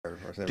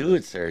Do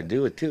it, sir.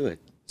 Do it.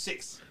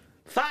 6,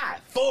 5,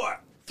 4,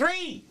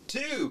 3,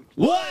 2,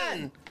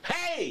 1.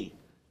 Hey,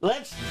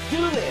 let's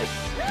do this.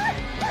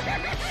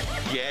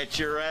 Get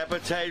your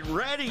appetite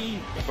ready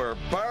for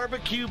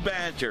barbecue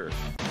banter.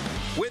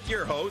 with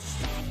your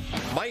hosts,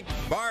 Mike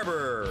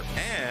Barber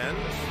and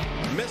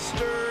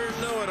Mr.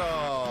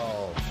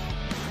 Know-It-All.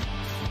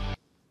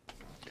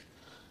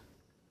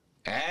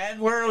 And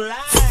we're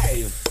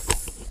live.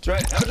 That's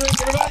right. Have a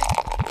drink,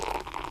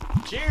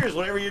 everybody. Cheers,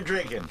 whatever you're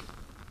drinking.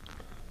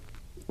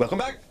 Welcome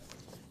back.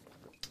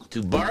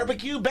 To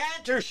Barbecue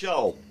Banter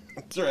Show.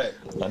 That's right.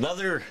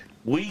 Another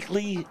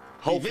weekly,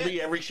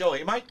 hopefully every show.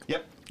 Hey, Mike?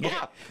 Yep. Yeah.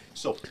 Okay.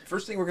 So,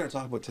 first thing we're going to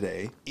talk about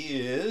today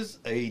is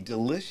a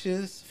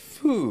delicious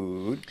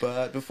food.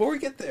 But before we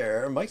get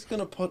there, Mike's going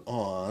to put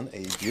on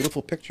a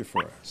beautiful picture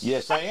for us.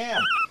 Yes, I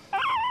am.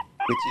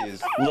 Which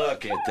is...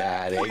 Look at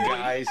that, eh,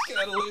 guys?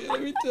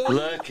 Let me tell you.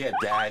 Look at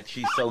that.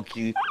 She's so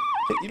cute.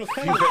 You know, A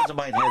kind few of, friends of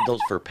mine had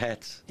those for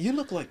pets. you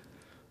look like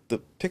the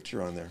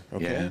picture on there,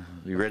 okay? Yeah.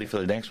 You ready for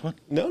the next one?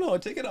 No,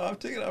 take it off.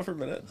 Take it off for a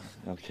minute.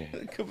 Okay.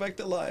 Go back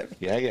to live.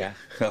 Yeah.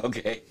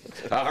 Okay.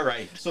 All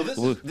right. So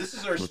this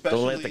is our specialty...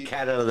 Don't let the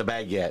cat out of the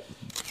bag yet.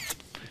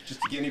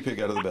 Just a guinea pig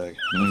out of the bag.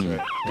 That's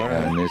right. All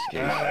right. In this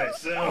case. All right,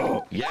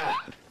 so... Yeah.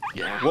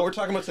 What we're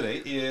talking about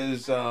today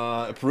is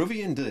a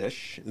Peruvian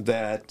dish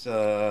that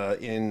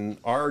in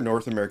our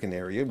North American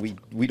area,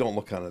 we don't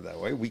look on it that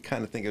way. We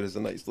kind of think of it as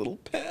a nice little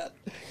pet.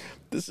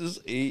 This is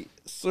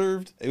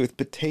served with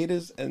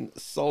potatoes and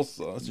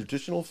salsa, it's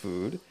traditional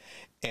food.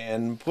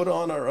 And put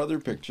on our other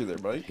picture there,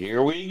 buddy.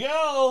 Here we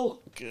go.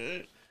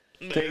 Good.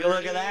 Take a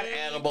look at that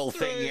animal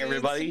thing,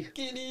 everybody.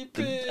 Guinea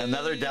pig.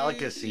 Another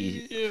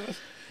delicacy. Yeah.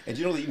 And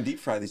you know they even deep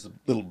fry these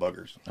little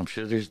buggers. I'm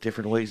sure there's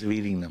different ways of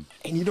eating them.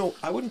 And you know,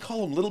 I wouldn't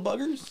call them little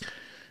buggers.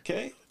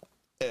 Okay?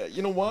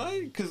 You know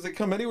why? Because they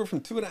come anywhere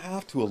from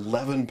 2.5 to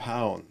 11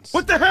 pounds.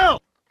 What the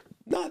hell?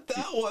 Not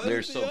that one. They're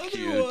the so other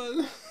cute.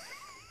 One.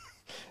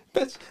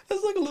 That's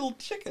like a little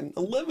chicken.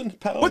 11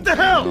 pounds. What the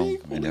hell?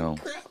 Holy I know.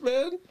 crap,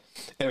 man.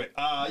 Anyway,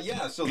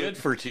 yeah. So Good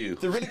for two.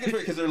 they're really good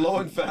because they're low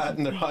in fat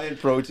and they're high in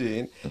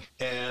protein.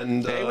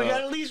 And Hey,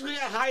 at least we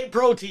got high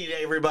protein,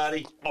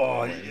 everybody.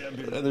 oh yeah,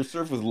 and they're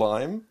served with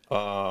lime,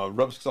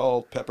 rub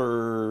salt,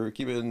 pepper,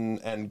 cumin,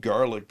 and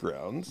garlic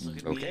grounds.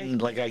 Okay,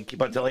 like I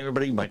keep on telling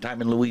everybody, my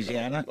time in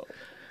Louisiana,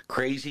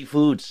 crazy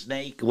food,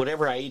 snake,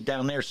 whatever I ate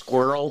down there,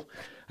 squirrel.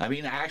 I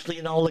mean, actually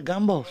in all the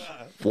gumbos.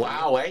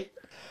 Wow, eh?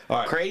 All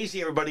right.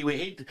 Crazy, everybody.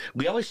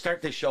 We always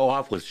start the show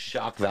off with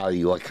shock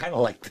value. I kind of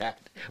like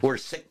that. We're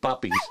sick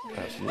puppies.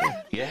 Absolutely.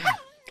 Yeah.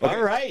 Okay.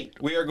 All right.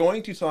 We are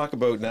going to talk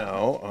about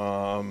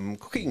now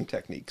cooking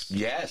techniques.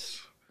 Yes.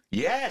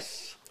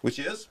 Which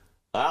is?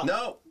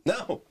 Wow.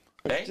 No.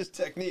 Hey? Just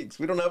techniques.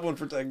 We don't have one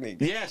for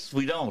techniques. Yes,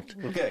 we don't.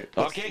 Okay.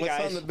 Okay, what's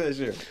guys. on the biz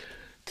here?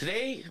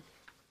 Today,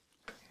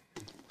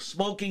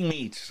 smoking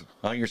meats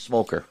on your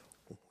smoker.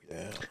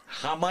 Yeah.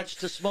 How much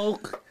to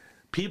smoke?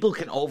 People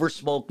can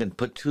over-smoke and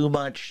put too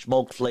much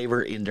smoke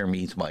flavor in their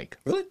meats, Mike.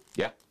 Really?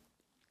 Yeah.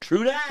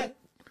 True that.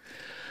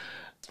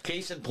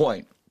 Case in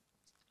point.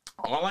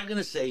 All I'm going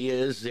to say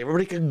is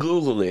everybody can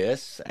Google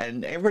this,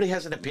 and everybody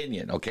has an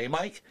opinion. Okay,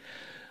 Mike?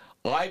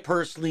 I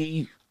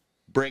personally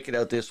break it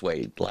out this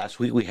way. Last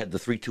week we had the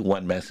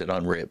 3-2-1 method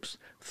on ribs.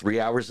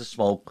 3 hours of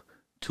smoke,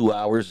 2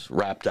 hours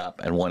wrapped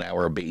up, and 1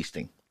 hour of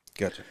basting.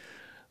 Gotcha.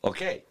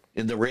 Okay.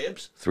 In the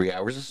ribs, 3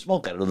 hours of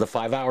smoke out of the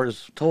 5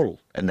 hours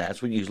total. And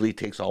that's what usually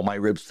takes all my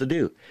ribs to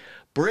do.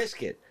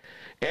 Brisket.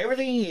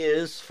 Everything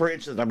is, for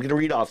instance, I'm going to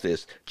read off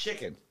this.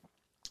 Chicken.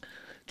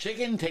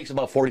 Chicken takes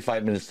about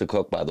 45 minutes to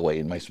cook, by the way,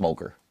 in my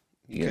smoker.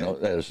 You know,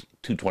 that's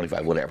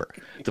 225, whatever.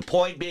 The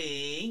point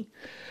being,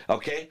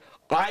 okay,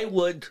 I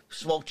would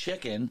smoke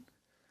chicken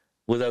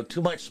without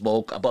too much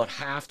smoke about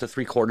half to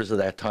 3/4 of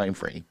that time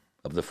frame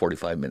of the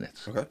 45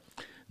 minutes. Okay.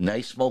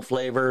 Nice smoke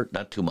flavor,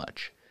 not too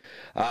much.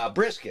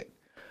 Brisket.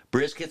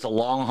 Brisket's a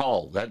long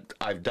haul. That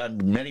I've done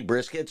many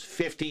briskets,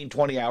 15,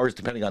 20 hours,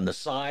 depending on the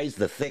size,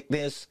 the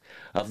thickness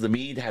of the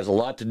meat has a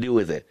lot to do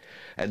with it.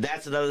 And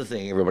that's another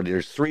thing, everybody.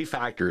 There's 3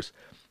 factors.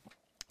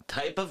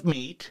 Type of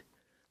meat,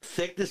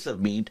 thickness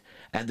of meat,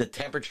 and the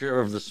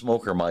temperature of the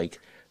smoker, Mike,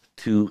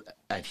 to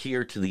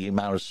adhere to the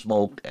amount of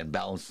smoke and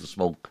balance the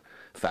smoke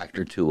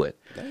factor to it.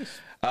 Nice.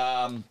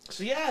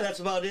 So yeah,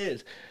 that's about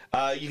it.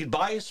 You can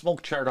buy a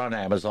smoke chart on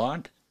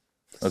Amazon.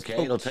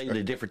 Okay, it'll tell you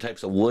the different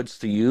types of woods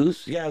to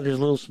use. Yeah, there's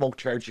little smoke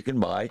charts you can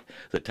buy,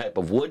 the type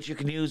of woods you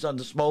can use on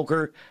the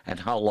smoker, and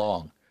how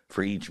long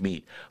for each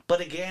meat. But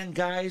again,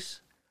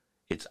 guys,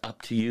 it's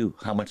up to you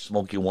how much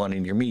smoke you want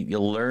in your meat.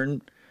 You'll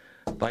learn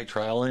by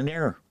trial and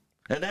error.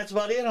 And that's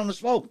about it on the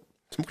smoke.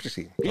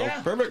 Smoky. Yeah.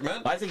 Oh, perfect,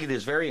 man. I think it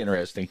is very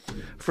interesting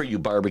for you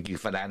barbecue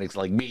fanatics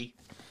like me.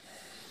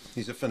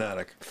 He's a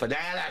fanatic.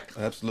 Fanatic.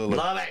 Absolutely.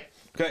 Love it.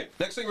 Okay,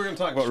 next thing we're going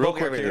to talk about real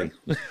quick here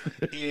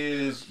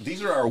is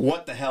these are our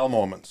what the hell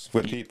moments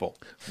with people.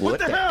 What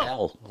the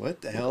hell?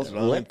 What the hell's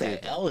wrong What with the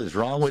people? hell is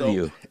wrong with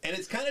you? And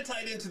it's kind of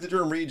tied into the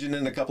Durham region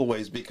in a couple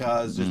ways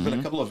because there's been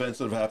a couple events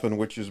that have happened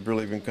which has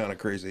really been kind of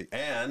crazy.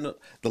 And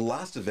the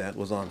last event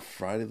was on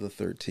Friday the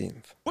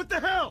 13th. What the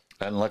hell?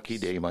 Unlucky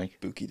day, Mike.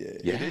 Spooky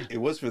day. Yeah. It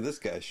was for this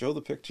guy. Show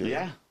the picture.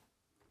 Yeah.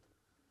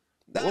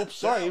 Oops,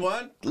 sorry.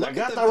 One. I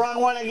got the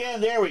wrong one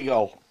again. There we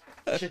go.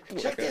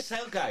 Check this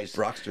out, guys.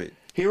 Brock Street.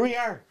 Here we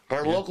are,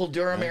 our local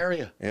Durham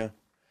area. Yeah.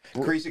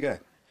 Crazy guy.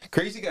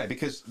 Crazy guy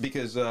because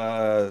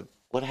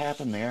What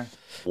happened there?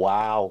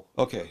 Wow.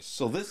 okay,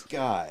 so this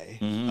guy,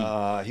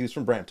 he was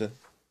from Brampton.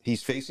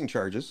 He's facing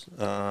charges,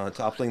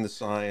 toppling the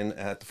sign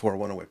at the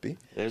 401 in Whitby.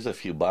 There's a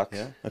few bucks.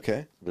 Yeah.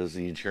 Okay. Does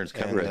the insurance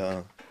cover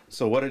it?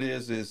 So what it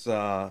is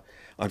on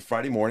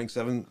Friday morning,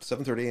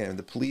 7:30 a.m.,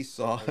 the police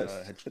saw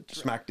had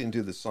smacked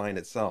into the sign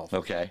itself.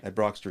 Okay. At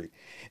Brock Street.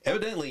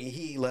 Evidently,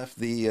 he left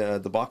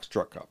the box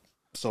truck up.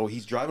 So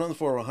he's driving on the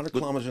 401 100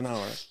 kilometers an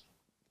hour.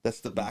 That's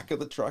the back of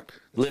the truck.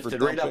 It's Lifted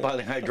for right up dumping. on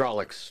the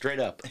hydraulics,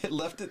 straight up. It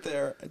left it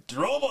there. It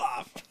drove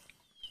off.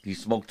 You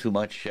smoked too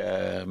much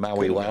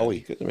Maui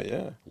Wowie. Couldn't have been,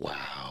 yeah.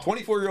 Wow.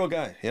 24-year-old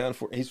guy. Yeah,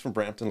 he's from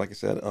Brampton, like I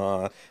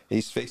said.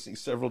 He's facing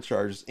several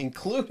charges,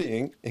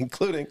 including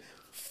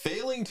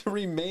failing to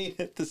remain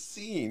at the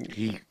scene.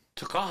 He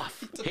took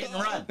off. Hit and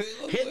off. run.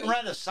 Hit and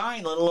run a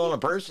sign, let alone a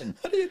person.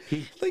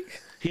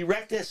 He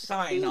wrecked this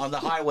sign on the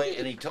highway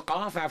and he took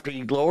off after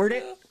he lowered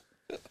it.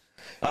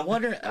 I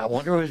wonder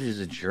what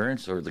his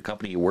insurance or the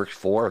company he works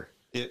for,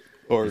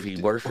 or if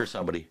he works for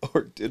somebody.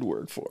 Or did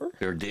work for.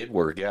 Or did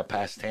work, yeah,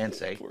 past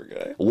tense, eh? Poor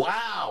guy.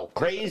 Wow,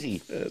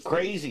 crazy,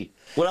 crazy.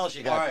 What else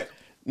you got? All right,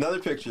 another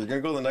picture. You're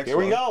going to go to the next Here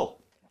one. we go.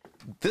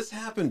 This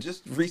happened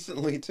just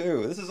recently,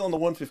 too. This is on the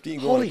 115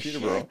 going Holy to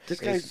Peterborough. shit, this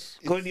guy's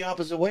going the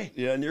opposite way.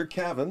 Yeah, near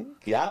Cavan.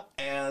 Yeah.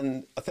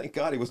 And thank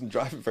God he wasn't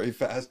driving very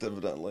fast,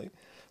 evidently.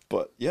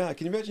 But yeah,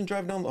 can you imagine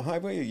driving down the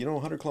highway,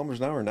 100 kilometers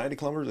an hour, 90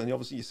 kilometers, and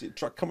obviously you see a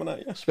truck coming at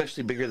you?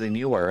 Especially bigger than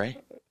you are,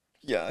 right?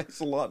 Yeah,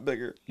 it's a lot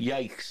bigger.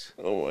 Yikes.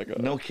 Oh my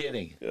God. No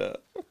kidding. Yeah.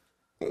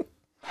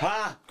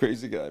 Ha!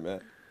 Crazy guy,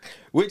 man.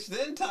 Which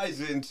then ties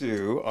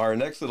into our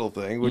next little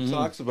thing, which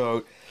talks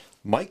about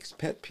Mike's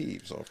pet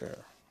peeves out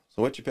there.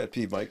 So what's your pet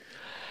peeve, Mike?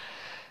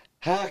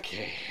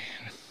 Okay.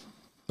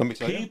 Let me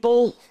tell you.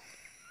 People,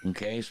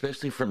 okay,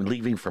 especially from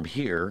leaving from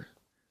here,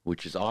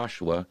 which is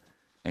Oshawa,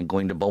 and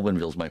going to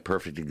Bowmanville is my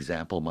perfect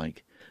example,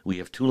 Mike. We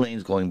have 2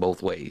 lanes going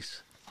both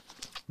ways.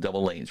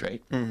 Double lanes,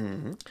 right?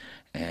 Mm-hmm.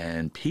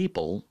 And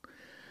people,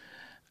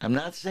 I'm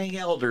not saying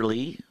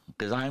elderly,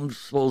 because I'm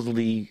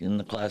supposedly in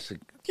the classic.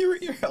 You're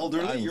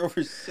elderly. You're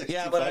over 60.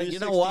 Yeah, but you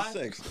know what?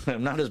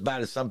 I'm not as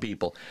bad as some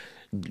people.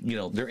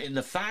 They're in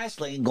the fast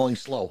lane going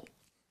slow.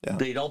 Yeah.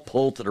 They don't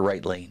pull to the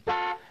right lane.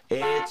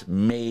 It's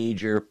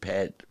major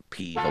pet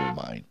peeve of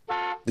mine.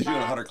 They're doing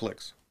 100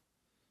 clicks,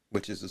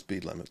 which is the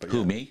speed limit. But Who,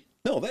 yeah. me?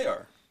 No, they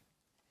are.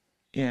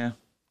 Yeah,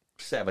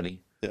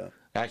 70. Yeah.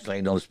 Actually,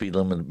 I know the speed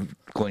limit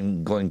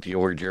going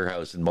towards your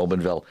house in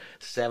Bowmanville.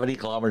 70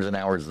 kilometers an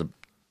hour is the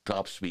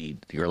top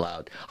speed you're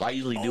allowed. I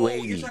usually do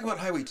 80. You're talking about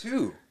Highway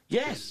 2.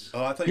 Yes.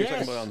 Oh, I thought you were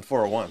talking about on the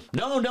 401.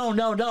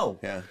 No.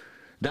 Yeah.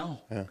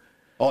 No. Yeah.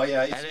 Oh,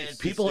 yeah. And then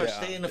people are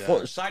staying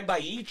side by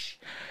each.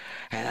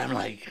 And I'm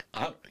like,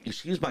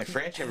 excuse my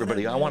French,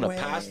 everybody. I want to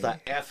pass the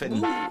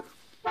effing,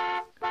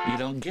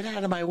 get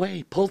out of my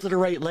way. Pull to the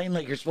right lane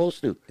like you're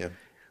supposed to. Yeah.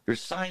 There's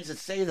signs that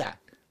say that.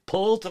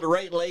 Pull to the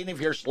right lane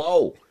if you're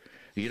slow.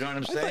 You know what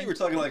I'm I thought saying? you were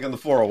talking like on the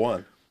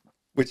 401.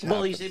 Which Well,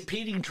 happens. he's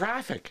impeding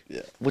traffic.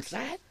 Yeah. What's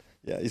that?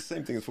 Yeah, it's the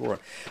same thing as 401.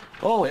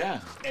 Oh,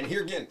 yeah. And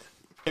here again,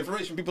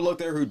 information people out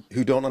there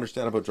who don't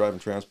understand about driving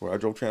transport. I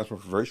drove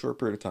transport for a very short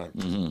period of time.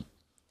 Mm-hmm.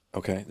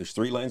 Okay, there's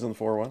 3 lanes on the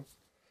 401.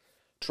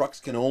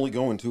 Trucks can only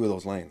go in 2 of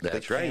those lanes.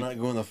 That's they right. cannot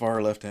go in the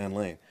far left-hand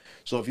lane.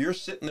 So if you're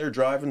sitting there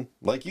driving,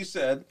 like you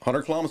said,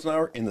 100 kilometers an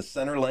hour in the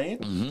center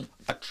lane,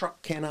 a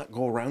truck cannot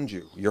go around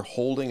you. You're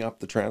holding up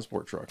the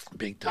transport truck.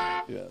 Big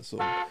time. Yeah, so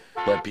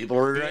But people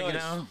are,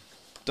 nice.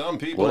 Dumb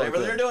people. whatever out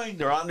there. they're doing,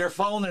 they're on their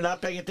phone, they're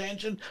not paying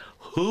attention.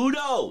 Who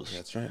knows?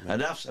 That's right,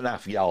 man. Enough's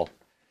enough, y'all.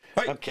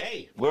 Right.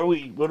 Okay, what are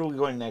we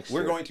going next?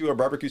 We're to? going to our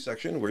barbecue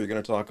section where you're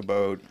going to talk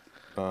about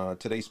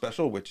today's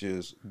special, which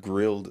is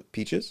grilled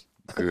peaches.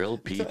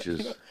 Grilled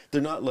peaches.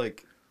 They're not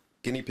like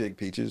guinea pig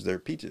peaches. They're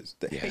peaches.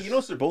 Hey, Yes. you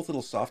notice they're both a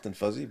little soft and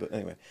fuzzy. But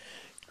anyway,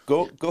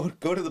 go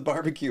to the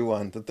barbecue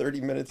one. The 30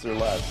 minutes or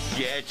less.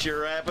 Get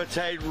your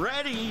appetite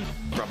ready.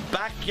 From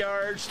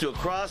backyards to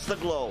across the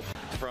globe,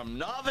 from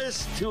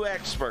novice to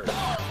expert,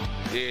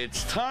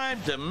 it's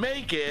time to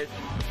make it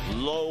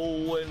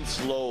low and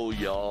slow,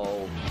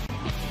 y'all.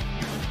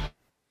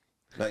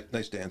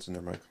 Nice dancing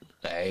there, Mike.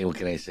 Hey, what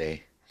can I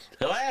say?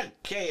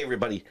 Okay,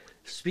 everybody.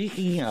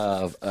 Speaking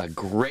of a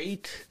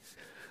great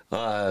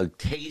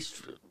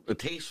taste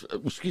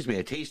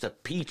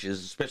of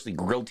peaches, especially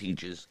grilled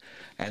peaches,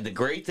 and the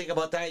great thing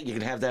about that, you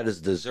can have that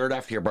as dessert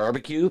after your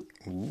barbecue.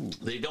 Ooh.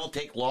 They don't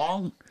take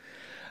long.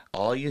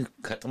 All you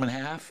cut them in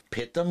half,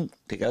 pit them,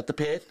 take out the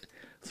pit,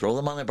 throw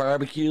them on the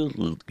barbecue,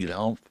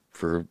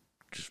 for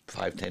just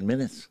 5-10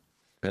 minutes.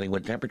 depending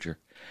what temperature,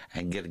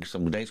 and getting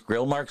some nice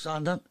grill marks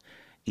on them,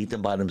 eat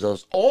them by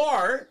themselves.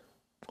 Or,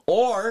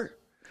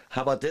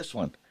 how about this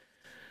one?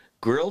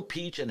 Grilled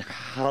peach and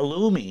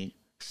halloumi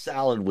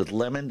salad with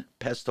lemon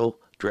pesto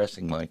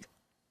dressing, Mike.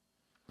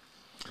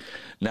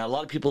 Now, a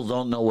lot of people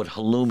don't know what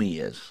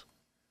halloumi is.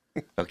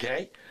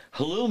 Okay?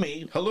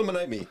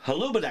 Illuminate me.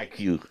 Halluminate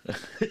you.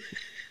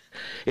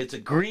 It's a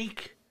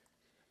Greek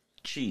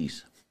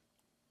cheese.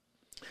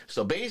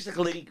 So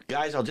basically,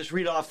 guys, I'll just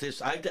read off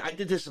this. I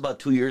did this about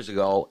 2 years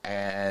ago,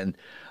 and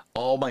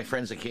all my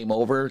friends that came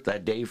over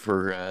that day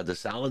for the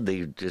salad,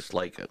 they just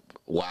like,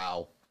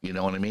 wow, you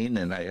know what I mean?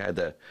 And I had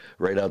to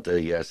write out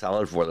the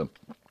salad for them.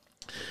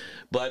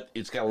 But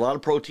it's got a lot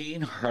of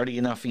protein, hearty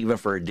enough even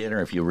for a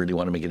dinner if you really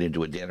want to make it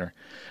into a dinner.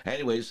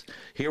 Anyways,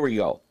 here we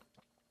go.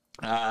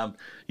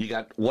 You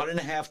got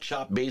 1.5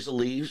 chopped basil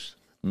leaves,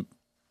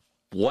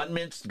 1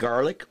 minced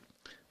garlic,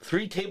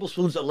 3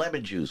 tablespoons of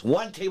lemon juice,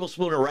 1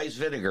 tablespoon of rice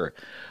vinegar,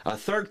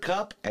 1/3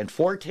 cup and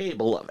 4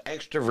 tablespoons of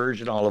extra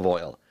virgin olive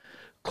oil,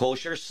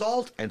 kosher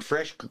salt, and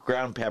fresh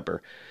ground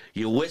pepper.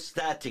 You whisk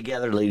that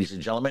together, ladies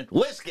and gentlemen.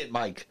 Whisk it,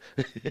 Mike.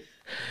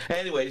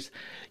 Anyways,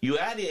 you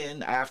add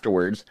in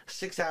afterwards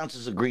 6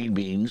 ounces of green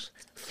beans,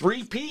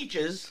 3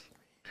 peaches,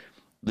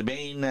 the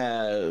main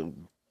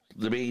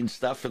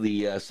stuff for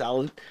the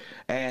salad,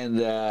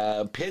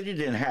 and pitted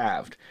and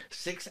halved.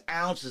 6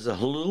 ounces of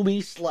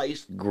halloumi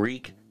sliced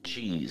Greek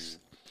cheese,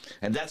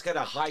 and that's got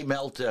a high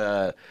melt,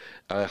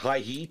 high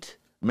heat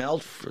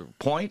melt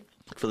point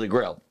for the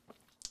grill.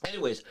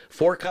 Anyways,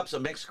 4 cups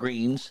of mixed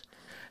greens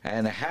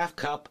and 1/2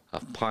 cup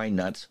of pine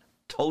nuts.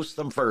 Toast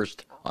them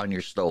first on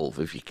your stove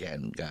if you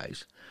can,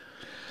 guys.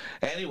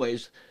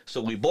 Anyways,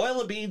 so we boil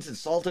the beans in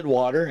salted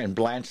water and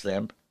blanch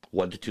them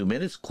 1 to 2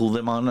 minutes. Cool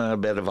them on a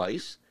bed of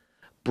ice.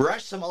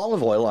 Brush some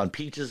olive oil on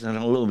peaches and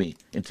halloumi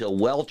until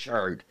well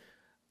charred.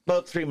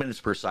 About 3 minutes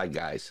per side,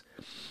 guys.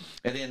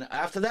 And then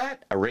after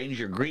that, arrange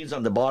your greens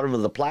on the bottom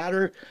of the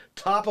platter.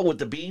 Top it with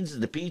the beans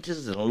and the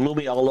peaches and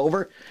halloumi all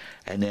over.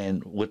 And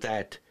then with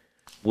that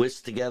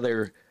whisk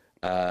together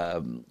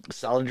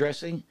salad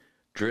dressing,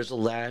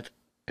 drizzle that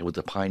and with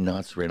the pine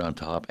nuts right on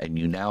top. And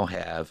you now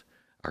have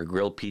our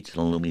grilled peach and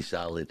halloumi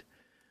salad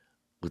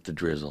with the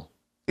drizzle.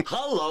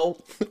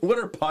 Hello. What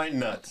are pine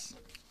nuts?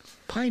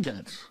 Pine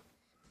nuts.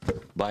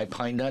 Buy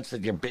pine nuts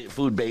at your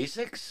food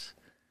basics.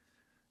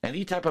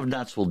 Any type of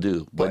nuts will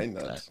do. But, Pine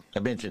nuts. I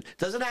mentioned,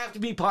 doesn't have to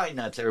be pine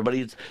nuts,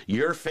 everybody. It's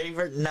your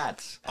favorite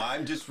nuts.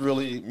 I'm just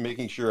really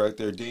making sure out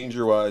there,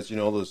 danger-wise, you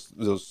know, those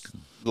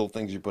little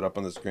things you put up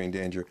on the screen,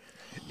 danger.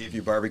 If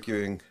you're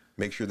barbecuing,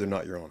 make sure they're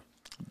not your own.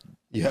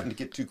 You happen to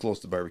get too close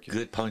to barbecue.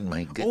 Good point,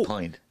 Mike. Good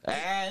point.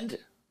 And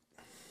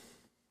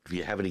if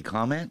you have any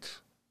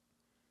comments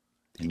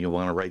and you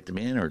want to write them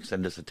in or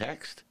send us a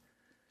text,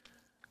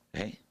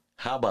 hey,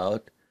 how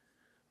about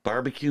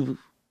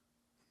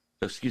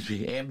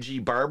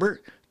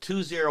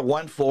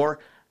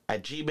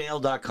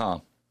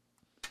mgbarber2014@gmail.com.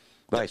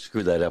 I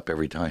screw that up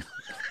every time.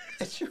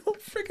 That's your own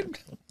freaking...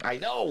 I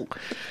know.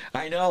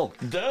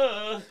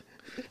 Duh.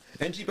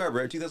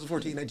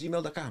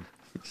 mgbarber2014@gmail.com.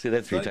 See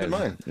that 3 times.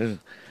 Mine.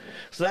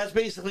 So that's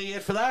basically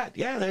it for that.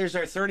 Yeah, there's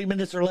our 30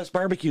 minutes or less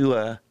barbecue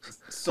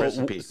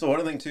recipe. So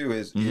one thing too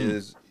is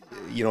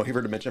you know,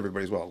 here to mention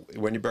everybody as well.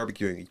 When you're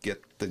barbecuing, you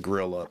get the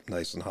grill up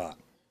nice and hot.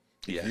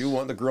 Yes. You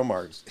want the grill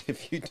marks.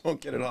 If you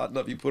don't get it hot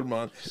enough, you put them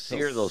on.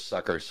 Sear those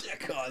suckers.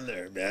 Stick on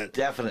there, man.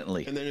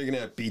 Definitely. And then you're gonna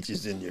have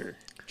peaches in your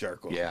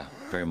charcoal. Yeah,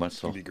 very much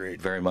so. It'd be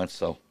great. Very much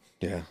so.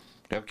 Yeah.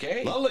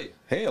 Okay. Lovely.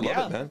 Hey, I love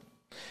Yeah. it, man.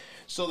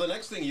 So the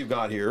next thing you've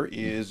got here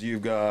is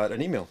you've got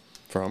an email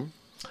from...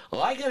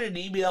 Well, I got an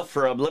email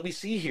from, let me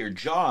see here,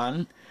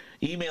 John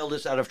emailed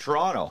us out of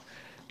Toronto.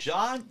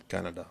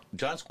 Canada.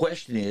 John's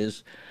question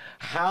is,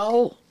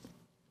 how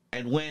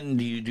and when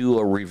do you do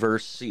a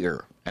reverse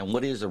sear? And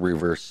what is a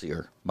reverse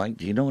sear? Mike,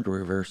 do you know what a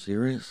reverse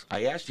sear is?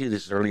 I asked you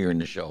this earlier in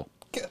the show.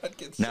 God,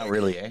 Not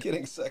really, eh?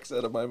 Getting sex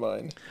out of my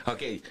mind.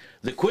 Okay,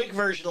 the quick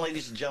version,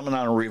 ladies and gentlemen,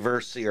 on a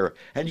reverse sear.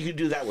 And you can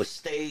do that with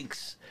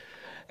steaks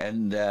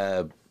and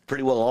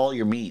pretty well all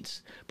your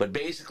meats. But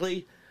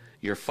basically,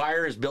 your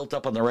fire is built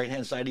up on the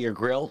right-hand side of your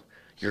grill.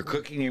 You're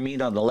cooking your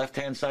meat on the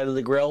left-hand side of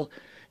the grill.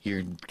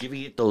 You're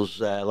giving it those,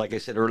 like I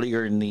said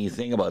earlier in the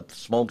thing about the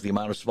smoke, the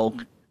amount of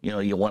smoke, you know,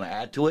 you want to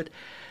add to it,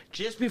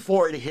 just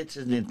before it hits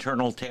an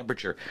internal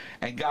temperature.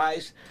 And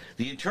guys,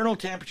 the internal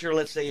temperature,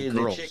 let's say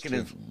the chicken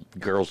is...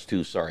 Girls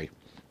too, sorry.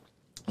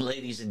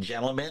 Ladies and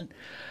gentlemen,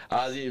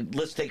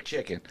 let's take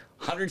chicken.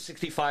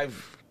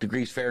 165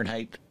 degrees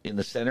Fahrenheit in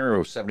the center,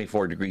 or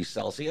 74 degrees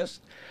Celsius.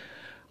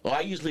 Well,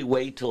 I usually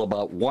wait till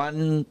about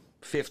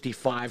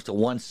 155 to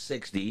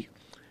 160.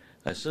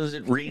 As soon as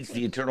it reads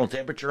the internal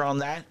temperature on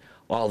that,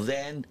 I'll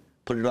then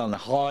put it on the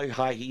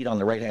high heat on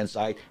the right-hand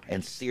side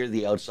and sear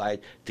the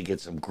outside to get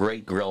some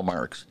great grill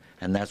marks.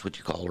 And that's what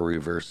you call a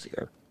reverse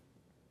sear.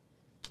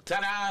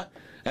 Ta-da!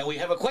 And we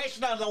have a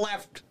question on the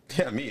left.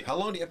 Yeah, me. How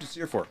long do you have to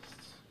sear for?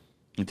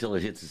 until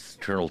it hits its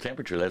internal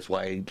temperature. That's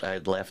why I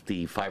had left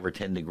the 5 or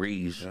 10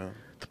 degrees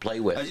to play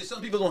with.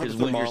 Some people don't have a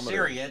Because when you're thermometer.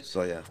 searing it,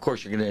 So, yeah. of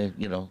course you're going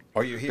to,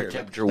 Or you hear the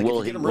temperature like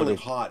will if you hit. get them really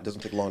hot, it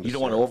doesn't take long to You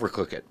don't want to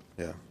overcook it.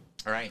 Yeah.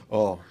 All right?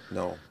 Oh,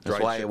 no. That's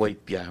Dried why chicken. I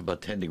wait,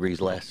 about 10 degrees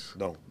less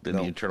No, than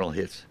no. the internal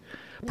hits.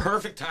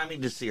 Perfect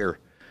timing to sear.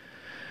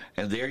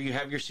 And there you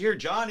have your sear.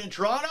 John in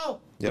Toronto.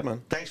 Yeah,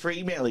 man. Thanks for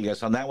emailing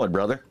us on that one,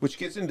 brother. Which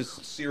gets into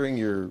searing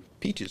your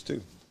peaches,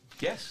 too.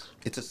 Yes.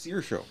 It's a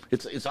sear show.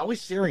 It's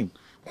always searing.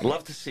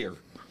 Love to sear.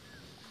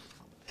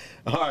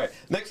 All right.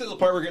 Next little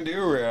part we're going to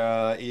do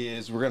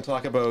is we're going to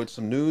talk about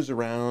some news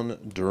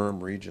around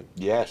Durham region.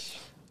 Yes.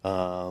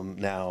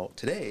 Now,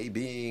 today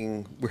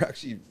being, we're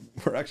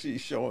actually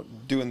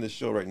doing this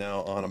show right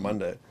now on a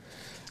Monday.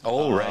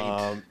 Oh,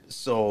 right.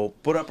 So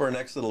put up our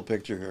next little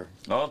picture here.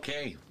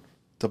 Okay.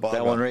 Tobogga.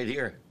 That one right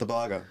here.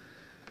 Tobogga.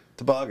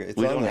 It's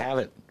We on don't there. have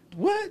it.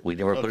 What? We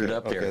never put it Okay,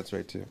 up there. Okay, that's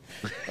right too.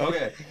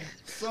 Okay,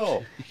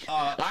 so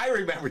I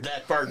remembered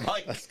that part,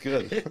 Mike. that's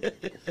good.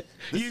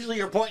 Usually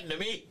you're pointing to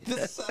me.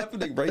 This is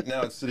happening right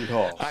now at City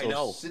Hall. I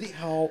know. City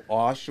Hall,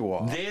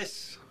 Oshawa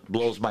This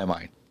blows my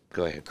mind.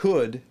 Go ahead.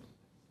 could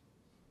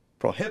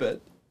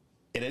prohibit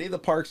in any of the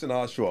parks in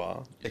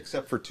Oshawa,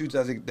 except for two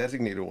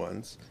designated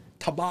ones,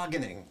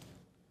 tobogganing.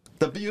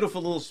 The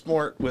beautiful little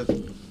sport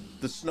with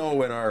the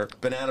snow in our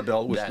banana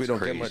belt, which we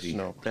don't get much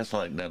snow. That's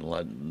like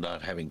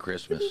not having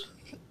Christmas.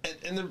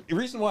 And the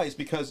reason why is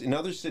because in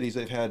other cities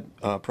they've had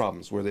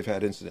problems where they've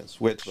had incidents,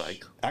 which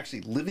Like?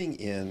 actually living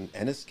in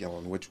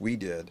Enniskillen, which we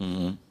did,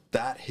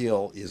 that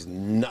hill is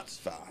nuts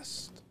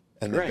fast.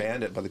 And they Right.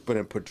 banned it, but they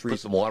put Put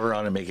trees. some water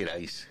on and make it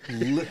ice.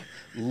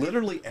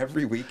 Literally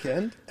every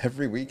weekend,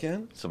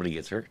 Somebody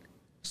gets hurt.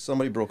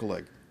 somebody broke a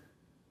leg.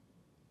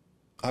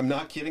 I'm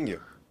not kidding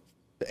you.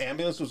 The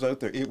ambulance was out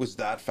there. It was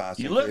that fast.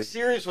 You look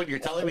serious when you're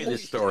telling me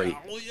this story.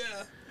 Oh,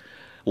 yeah.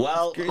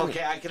 Well, crazy.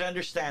 okay, I can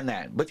understand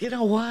that. But you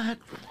know what?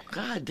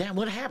 God damn,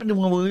 what happened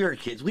when we were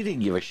kids? We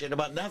didn't give a shit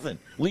about nothing.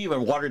 We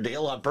even watered the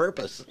hill on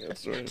purpose.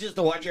 That's right. Just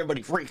to watch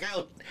everybody freak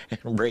out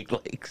and break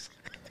legs.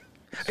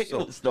 It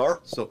So- was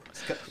normal. So,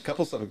 a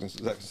couple of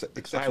exceptions.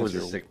 I was a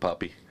here. sick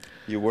puppy.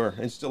 You were,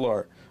 and still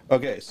are.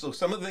 Okay, so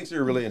some of the things that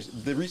are really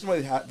interesting. The reason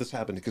why this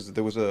happened is because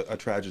there was a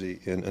tragedy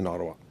in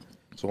Ottawa.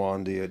 So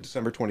on the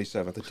December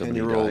 27th, a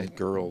Somebody 10-year-old died.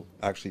 girl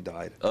actually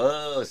died.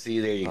 Oh, see,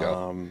 there you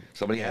go.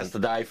 Somebody has to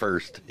die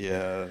first.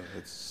 Yeah,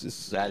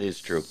 it's That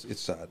is true. It's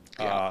sad.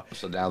 Yeah.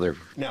 So now they're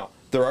Now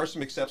there are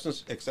some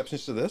exceptions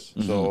to this.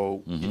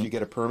 So if you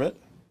get a permit,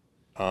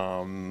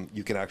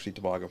 you can actually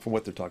toboggan from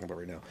what they're talking about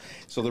right now.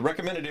 So the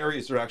recommended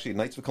areas are actually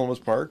Knights of Columbus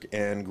Park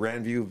and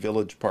Grandview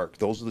Village Park.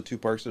 Those are the two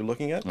parks they're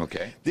looking at.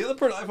 okay. The other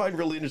part I find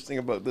really interesting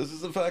about this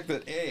is the fact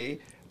that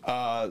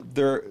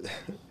their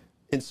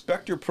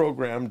inspector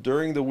program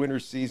during the winter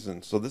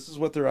season. So this is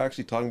what they're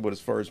actually talking about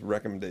as far as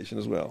recommendation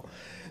as well.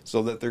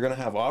 So that they're going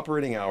to have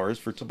operating hours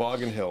for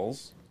toboggan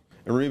hills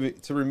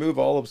and to remove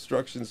all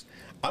obstructions.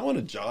 I want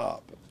a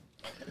job.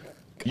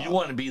 You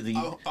want to be the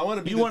I want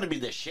to be you want to be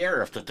the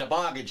sheriff, the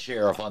toboggan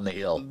sheriff on the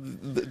hill,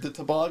 the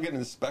toboggan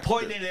inspector.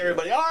 pointing at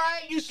everybody. All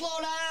right, you slow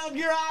down.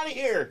 You're out of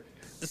here.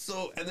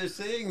 So, and they're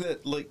saying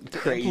that like to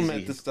Crazy.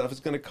 implement this stuff is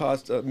going to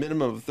cost a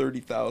minimum of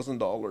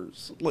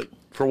 $30,000, like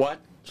For what?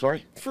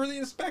 Sorry. for the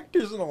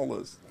inspectors and all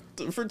this,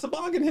 for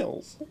toboggan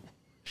hills.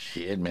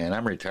 Shit, man,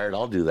 I'm retired.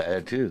 I'll do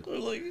that too. They're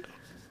like,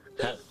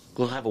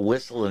 We'll have a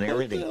whistle and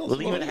everything. hell's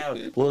We'll even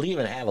wrong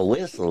with have a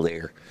whistle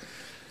there.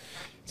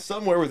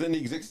 somewhere within the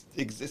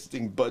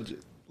existing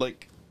budget,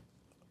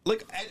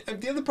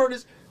 and the other part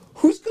is,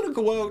 who's going to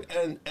go out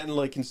and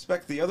like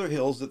inspect the other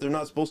hills that they're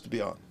not supposed to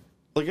be on?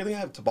 Like, are they gonna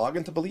have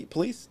toboggan to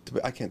police?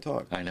 I can't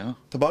talk. I know.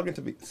 Toboggan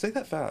to be. Say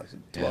that fast.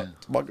 Yeah.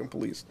 Toboggan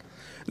police.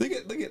 They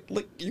get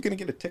like you're gonna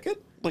get a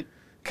ticket. Like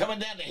Coming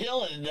down the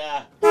hill and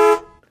I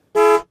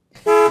don't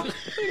know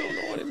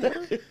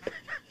anymore.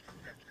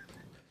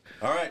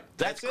 All right.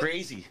 that's it.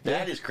 crazy.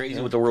 That is crazy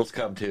Yeah. what the world's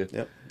come to.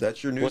 Yep.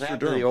 That's your news What for happened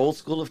to the Durham. old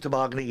school of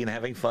tobogganing and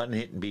having fun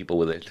hitting people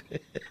with it?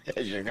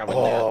 As you're coming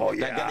Oh down.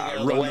 Not getting out yeah,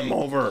 of the run way. them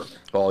over.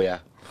 Oh yeah.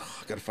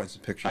 I gotta find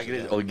some pictures. I could.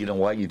 of that. Oh, you know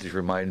what? You just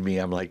reminded me.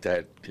 I'm like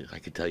that. I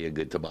could tell you a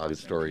good toboggan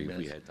story if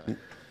we had time.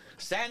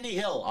 Sandy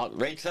Hill,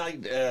 right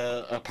side,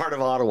 a part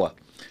of Ottawa.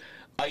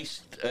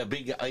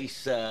 Big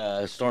ice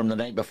storm the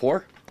night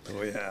before.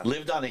 Oh yeah.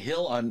 Lived on a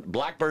hill on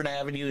Blackburn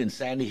Avenue in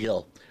Sandy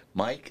Hill.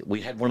 Mike,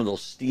 we had one of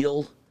those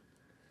steel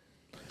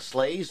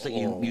sleighs that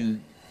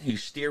you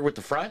steer with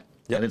the front,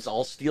 Yep. and it's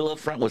all steel up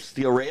front with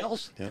steel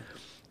rails. Yeah.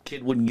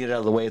 Kid wouldn't get out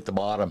of the way at the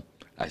bottom.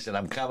 I said,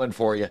 I'm coming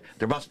for you.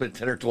 There must have been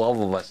 10 or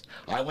 12 of us.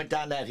 I went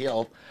down that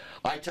hill.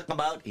 I took him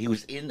out. He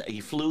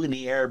flew in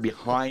the air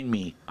behind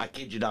me. I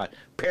kid you not.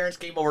 Parents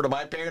came over to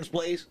my parents'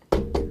 place.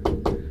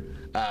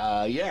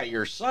 Yeah,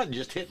 your son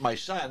just hit my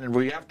son, and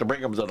we have to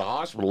bring him to the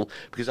hospital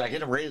because I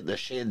hit him right at the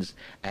shins.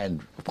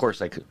 And of course,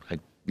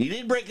 he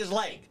didn't break his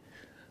leg.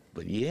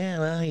 But yeah,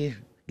 well, you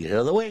get out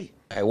of the way.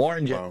 I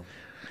warned you. Wow.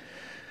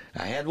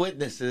 I had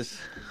witnesses,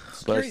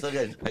 but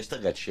I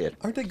still got shit.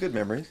 Aren't they good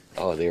memories?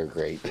 Oh, they were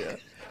great. Yeah.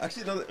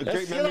 Actually, another That's,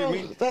 great memory of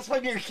me. that's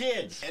when you're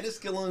kids.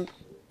 Enniskillen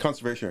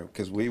Conservation Area,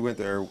 because we went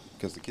there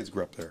because the kids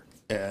grew up there.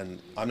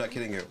 And I'm not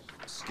kidding you.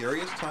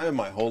 Scariest time of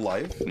my whole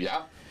life.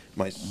 Yeah.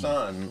 My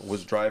son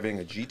was driving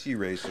a GT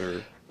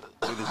racer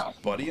with his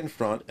buddy in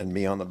front and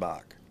me on the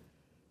back.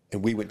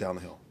 And we went down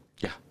the hill.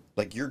 Yeah.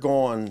 Like you're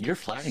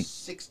flying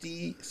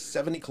 60,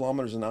 70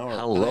 kilometers an hour.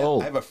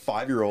 Hello. I have a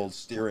 5-year-old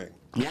steering.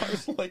 Yeah. I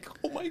was like,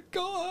 oh my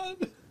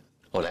God.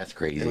 Oh, that's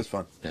crazy. It was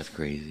fun. That's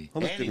crazy.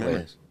 Well, that's good Anyways.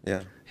 memories.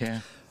 Yeah. Yeah.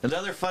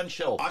 Another fun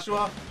show.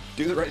 Oshawa,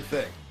 do the right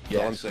thing. That's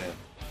all I'm Yes. saying.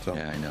 So,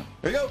 Yeah, I know.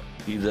 there you go.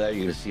 Either that or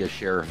you're going to see a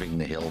sheriffing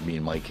the hill, me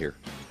and Mike here.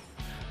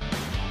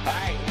 All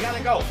right, we got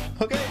to go.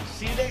 Okay.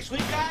 See you next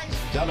week, guys.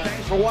 Yeah, man.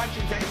 Thanks for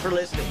watching. Thanks for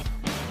listening.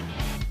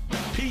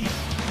 Peace.